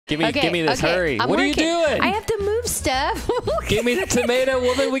Give me this. Okay. Hurry. I'm What are you working. doing? I have to move stuff. Give me the tomato,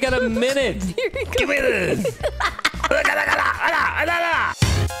 woman. We got a minute. Give me this.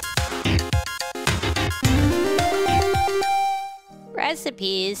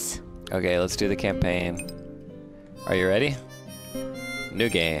 Recipes. Okay, let's do the campaign. Are you ready? New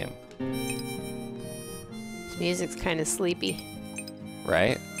game. This music's kind of sleepy.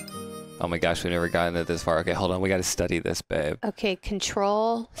 Right? Oh my gosh, we've never gotten it this far. Okay, hold on. We got to study this, babe. Okay,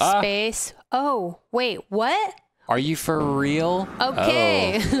 control, space. Oh, wait, what? Are you for real?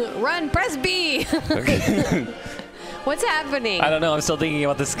 Okay. Run, press B. Okay. What's happening? I don't know. I'm still thinking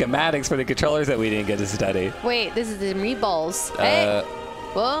about the schematics for the controllers that we didn't get to study. Wait, this is the meatballs. Hey.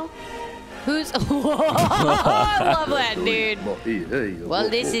 Well, who's... I love that, dude. Well,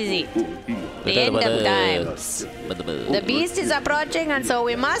 this is it. The end of times. The beast is approaching, and so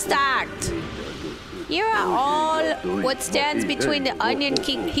we must act. You are all what stands between the Onion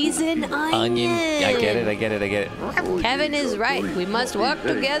King. He's an onion. I get it. Kevin is right. We must work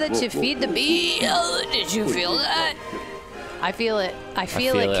together to feed the beast. Did you feel that? I feel it. I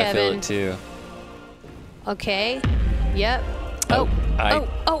feel it, Kevin. I feel it too. Okay. Yep.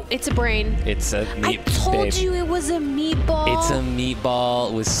 Oh, it's a brain. It's a meat. I told you it was a meatball. It's a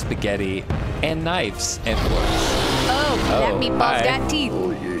meatball with spaghetti and knives and forks. That meatball's got teeth.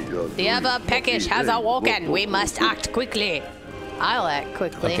 The other peckish has awoken. We must act quickly. I'll act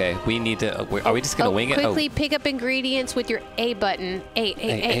quickly. Okay, we need to. Are we just gonna wing it? Quickly pick up ingredients with your A button.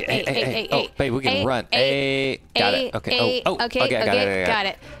 A. Oh, babe, we can run. A. Got it. Okay. Okay. Got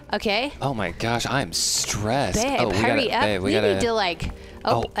it. Okay. Oh my gosh, I'm stressed. Babe, hurry up. Babe, we need to like.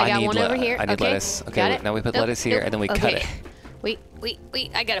 I got one over here. I need lettuce. Okay, now we put lettuce here and then we cut it. Wait.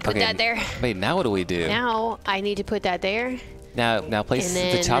 I gotta put that there. Wait, now what do we do? Now I need to put that there. Now place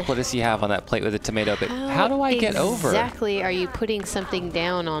the chopped lettuce you have on that plate with the tomato. But how do I get over? Exactly. Are you putting something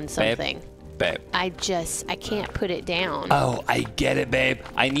down on something? Babe. I can't put it down. Oh, I get it, babe.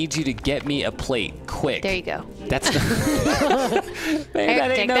 I need you to get me a plate, quick. There you go. That's babe, Here,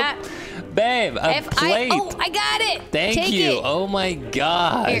 take that. Babe, a plate. I got it. Thank you. It. Oh my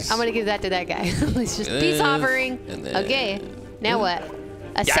gosh. Here, I'm gonna give that to that guy. It's just peace offering. Okay. Now what?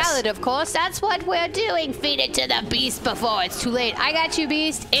 A salad, of course. That's what we're doing. Feed it to the beast before it's too late. I got you,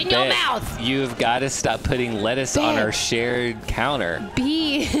 beast. In your mouth. You've got to stop putting lettuce on our shared counter.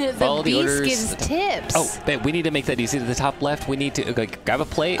 The beast gives tips. Oh, babe, we need to make that. Do you see the top left? We need to grab a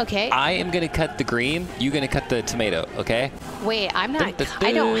plate. Okay. I am going to cut the green. You're going to cut the tomato, okay? Wait, I'm not.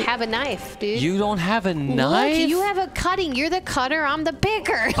 I don't have a knife, dude. You don't have a knife? Look, you have a cutting. You're the cutter. I'm the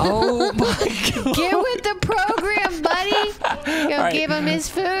picker. Oh, my God. Get with the program, buddy. Go give him his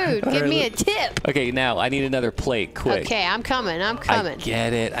food. Give me a tip. Okay, now I need another plate, quick. Okay, I'm coming. I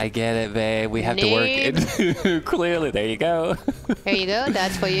get it, babe. We have to work it. Clearly, there you go. There you go.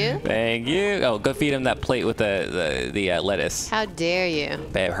 That's for you. Thank you. Oh, go feed him that plate with the lettuce. How dare you?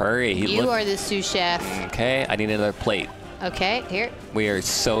 Babe, hurry. You are the sous chef. Okay, I need another plate. Okay, here. We are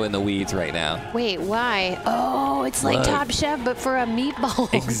so in the weeds right now. Wait, why? Oh, it's like Top Chef, but for a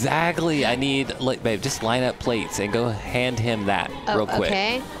meatball. Exactly. I need, babe, just line up plates and go hand him that real quick.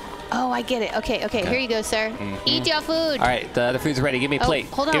 Okay. Oh, I get it. Okay. Here you go, sir. Eat your food. All right, the food's ready. Give me a plate.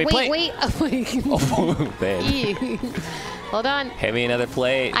 Hold on, wait. Oh, babe. Hold on. Hand me another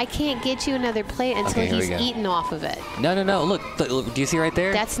plate. I can't get you another plate until he's eaten off of it. No. Look, do you see right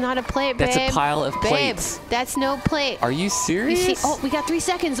there? That's not a plate, babe. That's a pile of plates. Babe, that's no plate. Are you serious? You see? Oh, we got 3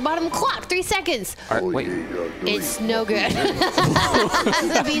 seconds. Bottom of the clock. 3 seconds. All right, wait. It's no good.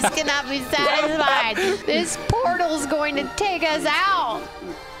 The beast cannot be satisfied. This portal's going to take us out.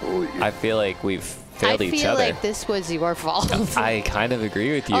 I feel like we've failed each other. I feel like this was your fault. I kind of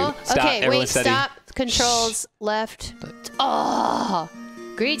agree with you. Oh, Stop, okay, everyone steady. Stop. Controls left. Oh,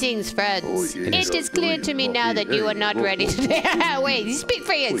 greetings, friends. It is clear to me now that you are not ready to... Wait, you speak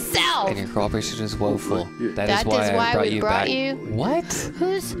for yourself. And your cooperation is woeful. That is why we brought you back. What?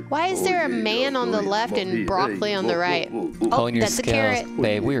 Why is there a man on the left and broccoli on the right? Hone your skills. A carrot.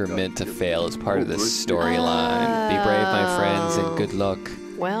 Babe, we were meant to fail as part of this storyline. Be brave, my friends, and good luck.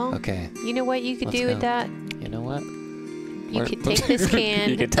 Well, okay. You know what you could do with that? You know what? You could take this can.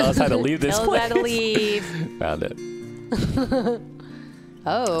 You can tell us how to leave this place. Tell us how to leave. Found it.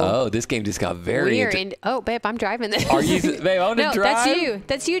 Oh, this game just got very... Oh, babe, I'm driving this. Are you... Babe, I want to drive? No, that's you.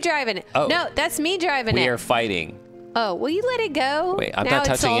 That's you driving it. Oh. No, that's me driving it. We are fighting. Oh, will you let it go? Wait, I'm not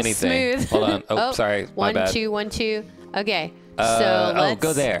touching anything. Smooth. Hold on. Oh, sorry. My bad. 1, 2. Okay. So let's...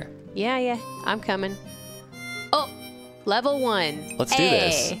 go there. Yeah. I'm coming. Oh. Level 1. Let's do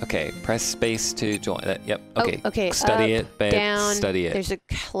this. Okay, press space to join. Yep. Okay. Oh, okay. Study up, it, babe. Down. Study it. There's a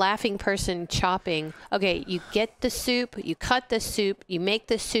laughing person chopping. Okay, you get the soup, you cut the soup, you make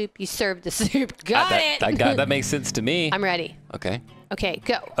the soup, you serve the soup. Got it. That makes sense to me. I'm ready. Okay. Okay,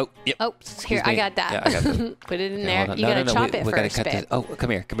 go. Oh, yep. Oh, here, I got that. Yeah, I got that. Put it in there. You No, gotta chop it we first, gotta cut babe. this. Oh,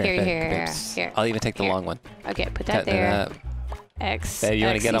 come here, babe. Here. I'll even take the Here. long one. Okay, put that there. X. Babe, you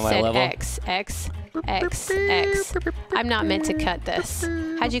want to get on my level? X. I'm not meant to cut this.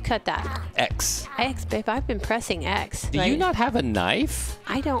 How'd you cut that? X. X, babe. I've been pressing X. Do you not have a knife?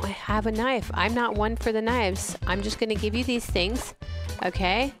 I don't have a knife. I'm not one for the knives. I'm just gonna give you these things.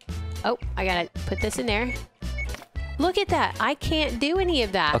 Okay. Oh, I gotta put this in there. Look at that. I can't do any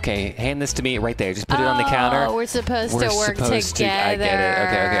of that. Okay, hand this to me right there. Just put it on the counter. Oh, we're supposed to work together. I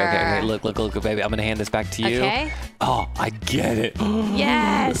get it. Okay. Look, baby. I'm going to hand this back to you. Okay. Oh, I get it.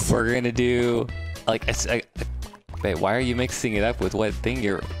 Yes. We're going to do, like, wait, why are you mixing it up with what thing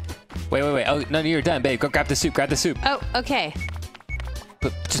you're... Wait. Oh, no, you're done, babe. Go grab the soup. Oh, okay.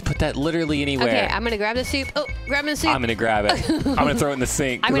 Just put that literally anywhere. Okay, I'm going to grab the soup. Oh, grabbing the soup. I'm going to grab it. I'm going to throw it in the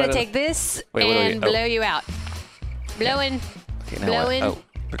sink. I'm going to take this and blow you out. Blowing. Okay, now blowing. what?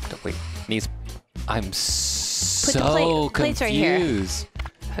 Oh, wait. I'm so plate's right confused.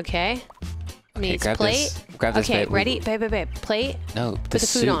 here. Okay. Needs grab plate. this. Grab this, okay, babe. ready? Babe. Plate. No, Put the food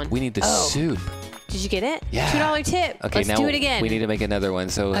soup. on. We need the soup. Did you get it? Yeah. $2 tip. Okay, Let's now do it again. we need to make another one.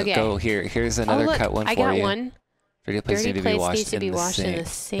 So go here. Here's another cut one for you. I got one. Dirty plates need to be washed in the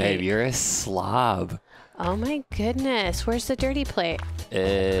sink. Babe, you're a slob. Oh my goodness. Where's the dirty plate?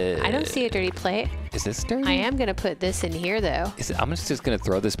 I don't see a dirty plate. Is this dirty? I am going to put this in here, though. I'm just going to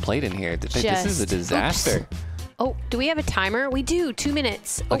throw this plate in here. This is a disaster. Oops. Oh, do we have a timer? We do. 2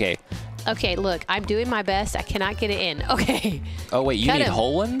 minutes. Okay. Okay, look. I'm doing my best. I cannot get it in. Okay. Oh, wait. You need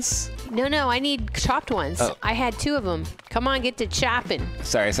whole ones? No. I need chopped ones. Oh. I had 2 of them. Come on, get to chopping.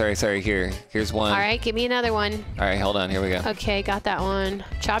 Sorry. Here's one. All right, give me another one. All right, hold on. Here we go. Okay, got that one.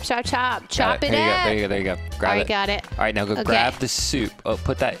 Chop. Chop it up. There you go. Grab it. All right, got it. All right, now go grab the soup. Oh,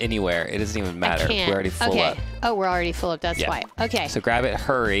 put that anywhere. It doesn't even matter. I can't. We're already full up. Oh, we're already full up. That's why. Okay. So grab it,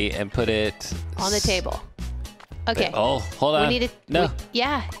 hurry, and put it on the table. Okay. Oh, hold on. We need it. No.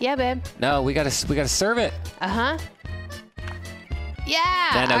 Yeah, babe. No, we gotta serve it. Yeah.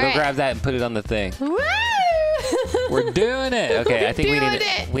 Now go grab that and put it on the thing. Woo! We're doing it. Okay, I think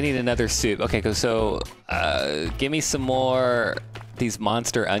we need another soup. Okay, so give me some more these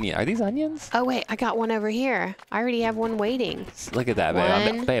monster onions. Are these onions? Oh wait, I got one over here. I already have one waiting. Look at that,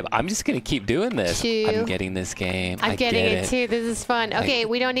 babe. Babe, I'm just gonna keep doing this. 2. I'm getting this game. I'm getting it too. This is fun. Okay,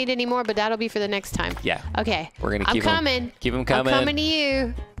 we don't need any more, but that'll be for the next time. Yeah. Okay. We're gonna keep coming. Keep them coming. I'm coming to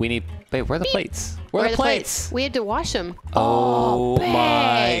you. We need. Babe, where are the plates? Where are the plates? We had to wash them. Oh babe.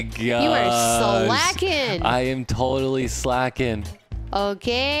 my god. You are slacking. I am totally slacking.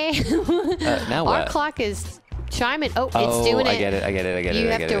 Okay. Now what? Our clock is chiming. Oh, it's doing it. I get it. You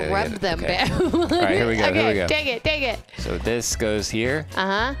have to rub them, babe. All right, here we go. Okay, take it. So this goes here.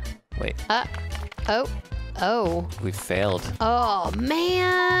 Wait. Oh. We failed. Oh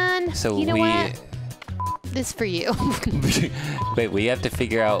man. So you know what? This is for you. Wait, we have to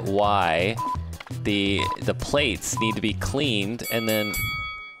figure out why the plates need to be cleaned and then.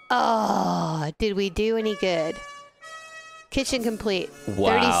 Oh, did we do any good? Kitchen complete.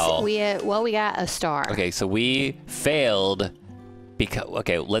 Wow. We got a star. Okay, so we failed because.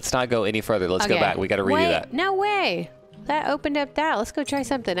 Okay, let's not go any further. Let's go back. We got to redo that. No way. That opened up that. Let's go try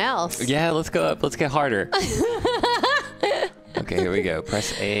something else. Yeah, let's go up. Let's get harder. Okay, here we go.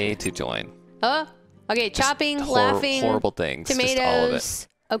 Press A to join. Okay, chopping, laughing. Horrible things. Tomatoes. Just all of it.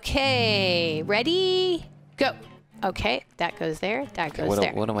 Okay, ready? Go. Okay, that goes there. That goes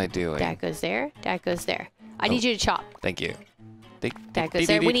there. What am I doing? That goes there. That goes there. I need you to chop. Thank you. That goes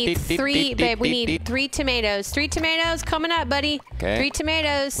there. We need 3, babe. We need 3 tomatoes. 3 tomatoes coming up, buddy. Okay. 3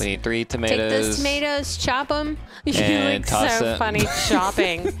 tomatoes. We need 3 tomatoes. Take those tomatoes, chop them. You and look so funny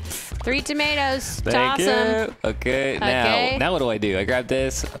chopping. 3 tomatoes. Toss them. Okay. Now what do I do? I grab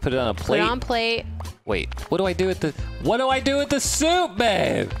this. I put it on a plate. Put it on plate. Wait. What do I do with the soup,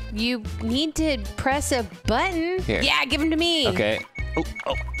 babe? You need to press a button. Here. Yeah, give them to me. Okay.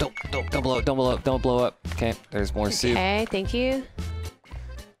 Oh, don't blow up. Don't blow up. Okay, there's more soup. Okay, thank you.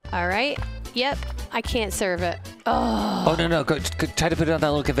 All right. Yep, I can't serve it. Oh no. Go try to put it on that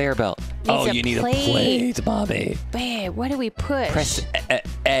little conveyor belt. You need a plate, mommy. Babe, what do we push? Press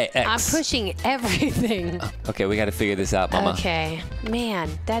X. I'm pushing everything. Okay, we got to figure this out, mama. Okay. Man,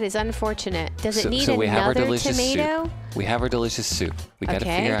 that is unfortunate. Does it need we have our another delicious tomato? Soup. We have our delicious soup. We got to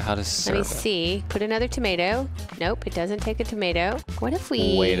figure out how to serve it. Let me see. Put another tomato. Nope, it doesn't take a tomato. What if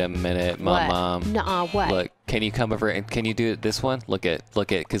we... Wait a minute, Mom. Nuh-uh, what? Look, Can you come over and can you do this one? Look it,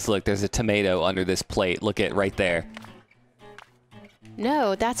 because look, there's a tomato under this plate. Look it right there.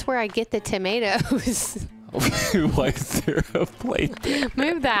 No, that's where I get the tomatoes. Why is there a plate there?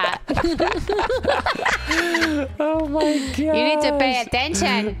 Move that. Oh my god. You need to pay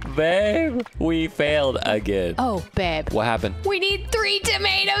attention. Babe, we failed again. Oh, babe. What happened? We need 3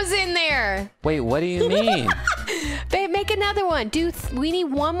 tomatoes in there. Wait, what do you mean? Babe, make another one. We need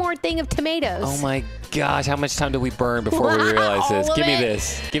one more thing of tomatoes. Oh my gosh, how much time do we burn before we realize this? Give me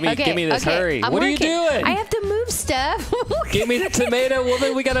this. Give me this. Okay, Hurry. I'm What working. are you doing? I have to move stuff. Give me the tomato,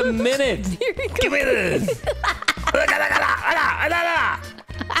 woman. We got a minute. Give me this.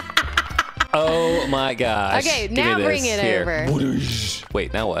 Oh my gosh. Okay, Give now me bring this. it Here. over.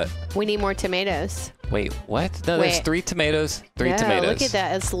 Wait, now what? We need more tomatoes. Wait, what? No, there's Wait. 3 tomatoes. 3 No, tomatoes. look at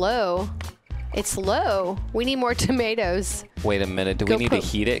that. It's low. It's low. We need more tomatoes. Wait a minute. Do we need to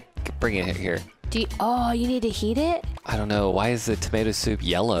heat it? Bring it here. Oh, you need to heat it? I don't know. Why is the tomato soup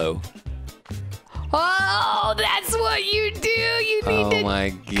yellow? Oh, that's what you do. You need to Oh my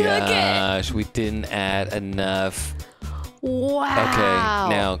cook gosh. We didn't add enough. Wow.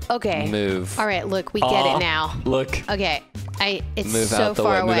 Okay, now Okay. move. All right, look, we get it now. Look. Okay. It's Move so out the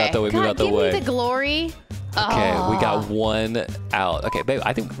far way, away. move out the way, move God, out the give way. me the glory. Okay, we got Oh. 1 out. Okay, babe,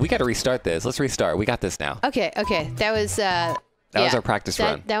 I think we got to restart this. Let's restart. We got this now. Okay. That was That was our practice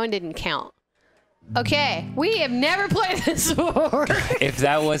run. That one didn't count. Okay, we have never played this before. If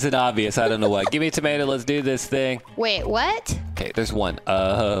that wasn't obvious, I don't know what. Give me a tomato. Let's do this thing. Wait, what? Okay, there's 1. I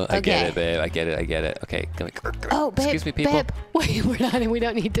Okay. get it, babe. I get it. Okay, come here. Oh, babe. Excuse me, people. Babe. Wait, we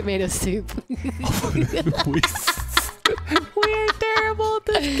don't need tomato soup. We are terrible at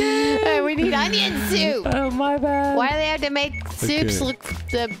this game. We need onion soup. Oh, my bad. Why do they have to make soups Okay. look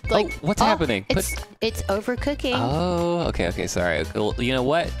like? what's happening? It's overcooking. Oh, okay, sorry. Well, you know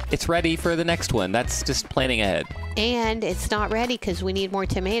what? It's ready for the next one. That's just planning ahead. And it's not ready because we need more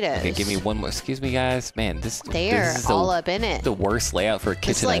tomatoes. Okay, give me 1 more. Excuse me, guys. Man, this They're all up in it. the worst layout for a It's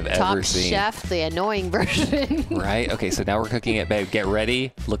kitchen like I've Top ever seen. Chef, the annoying version. Right? Okay, so now we're cooking it, babe. Get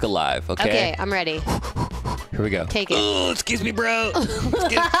ready. Look alive, okay? Okay, I'm ready. Here we go. Take it. Oh, excuse me, bro.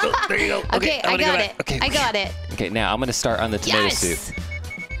 There you go. Okay, I got it. Okay. I got it. Okay, now I'm going to start on the tomato Yes. soup.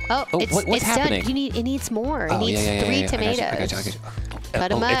 Oh, what's it's happening? done. It needs more. It Oh, needs yeah, 3 yeah. tomatoes. I got you.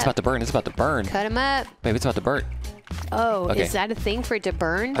 Cut 'em It's up. about to burn. It's about to burn. Cut them up. Babe, it's about to burn. Oh, Okay. is that a thing for it to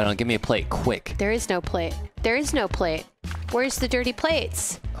burn? I don't know. Give me a plate, quick. There is no plate. There is no plate. Where's the dirty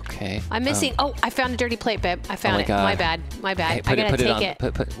plates? Okay. I'm missing. Oh, I found a dirty plate, babe. I found my it. God. My bad. My bad. Hey, I gotta put it take on.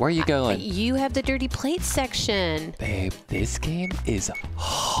 it. Where are you going? You have the dirty plate section. Babe, this game is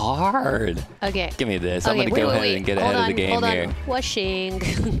hard. Okay. Give me this. I'm Okay, going to go wait, ahead wait. and get Hold ahead of the on, game hold on. here. Washing.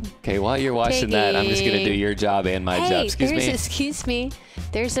 Okay, while you're watching that, I'm just going to do your job and my job. Excuse me.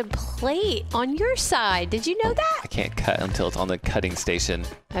 There's a plate on your side. Did you know that? I can't cut until it's on the cutting station.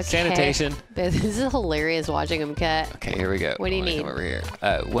 Okay. Sanitation. This is hilarious watching them cut. Okay, here we go. What do you I'm gonna need? Come over here.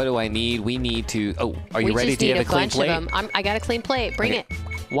 What do I need? We need to. Oh, are you We ready? just Do you need have a a clean bunch plate? of them. I got a clean plate. Bring Okay. it.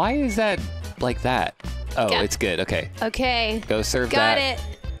 Why is that like that? Oh, Yeah. it's good. Okay, Okay. go serve Got that. it.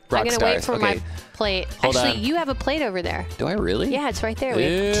 Rock I'm gonna stars. wait for Okay. my plate. Hold Actually, on. you have a plate over there. Do I really? Yeah, it's right there. We Ew,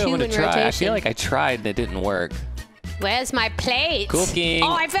 have I'm 2 gonna in try. rotation. I feel like I tried and it didn't work. Where's my plate? Cooking.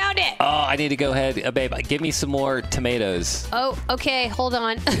 Oh, I found it. Oh, I need to go ahead. Babe, give me some more tomatoes. Oh, okay. Hold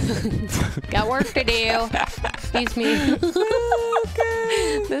on. Got work to do. Excuse me.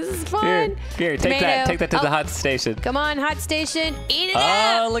 This is fun. Here, take that. Tomato. Take that to the Oh, hot station. Come on, hot station. Eat it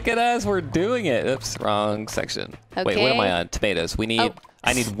Oh, up. look at us. We're doing it. Oops, wrong section. Wait, what am Okay. I on? Tomatoes. We need. Oh.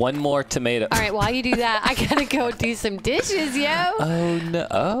 I need 1 more tomato. All right, while you do that, I gotta go do some dishes, yo. Oh no!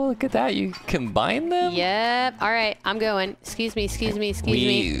 Oh, look at that! You combine them. Yep. All right, I'm going. Excuse me.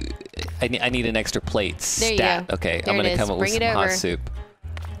 I need an extra plate. There you Stat. go. Okay, There I'm it gonna is. come up Bring with it some hot over. soup.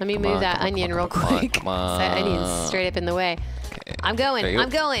 Let me Come move on, that come on, onion come real on, come on, quick. come on. That onion's straight up in the way. Okay. I'm going. There you go. I'm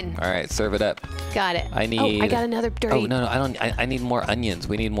going. All right, serve it up. Got it. I need. Oh, I got another dirty. Oh no, I don't. I need more onions.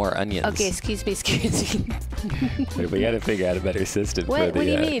 We need more onions. Okay, excuse me. We gotta figure out a better system for the. What do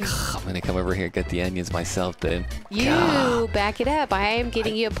you need? I'm gonna come over here and get the onions myself then. You back it up. I am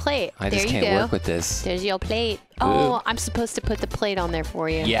getting you a plate. I there just you can't go. work with this. There's your plate. Oh, I'm supposed to put the plate on there for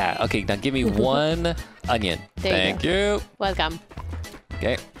you. Yeah. Okay. Now give me 1 onion. There you Thank you. Welcome.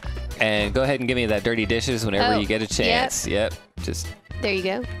 Okay. And go ahead and give me that dirty dishes whenever Oh, you get a chance. Yep. Just There you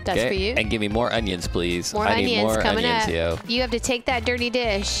go. That's okay. for you. And give me more onions, please. More I onions need more coming onions, up. yo. You have to take that dirty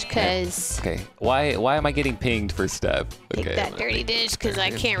dish because Okay. Why am I getting pinged for stuff? take Okay. that dirty dish because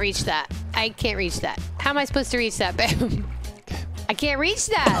I can't reach that. I can't reach that. How am I supposed to reach that, babe? I can't reach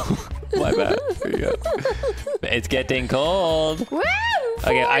that. My bad. There you go. It's getting cold. Woo!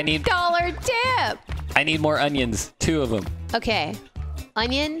 Okay, I need- $4 tip. I need more onions. 2 of them. Okay.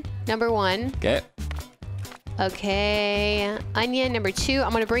 Onion, number 1. Okay. Okay. Onion, number 2.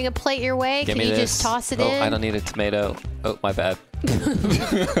 I'm going to bring a plate your way. Give Can me you this. just toss it Oh, in? I don't need a tomato. Oh, my bad.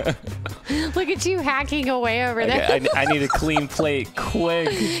 Look at you hacking away over there. Okay, I need a clean plate,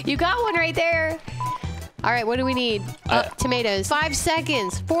 quick. You got one right there. All right, what do we need? Tomatoes. 5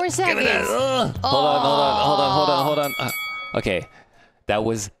 seconds. 4 seconds. Hold on. Okay, that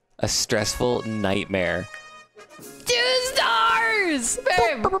was a stressful nightmare. 2 stars!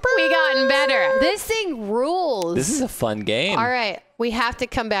 Babe, we gotten better. This thing rules. This is a fun game. All right, we have to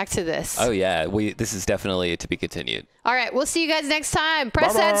come back to this. Oh yeah, this is definitely to be continued. All right, we'll see you guys next time.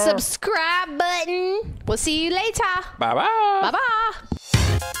 Press that subscribe button. We'll see you later. Bye-bye. Bye-bye.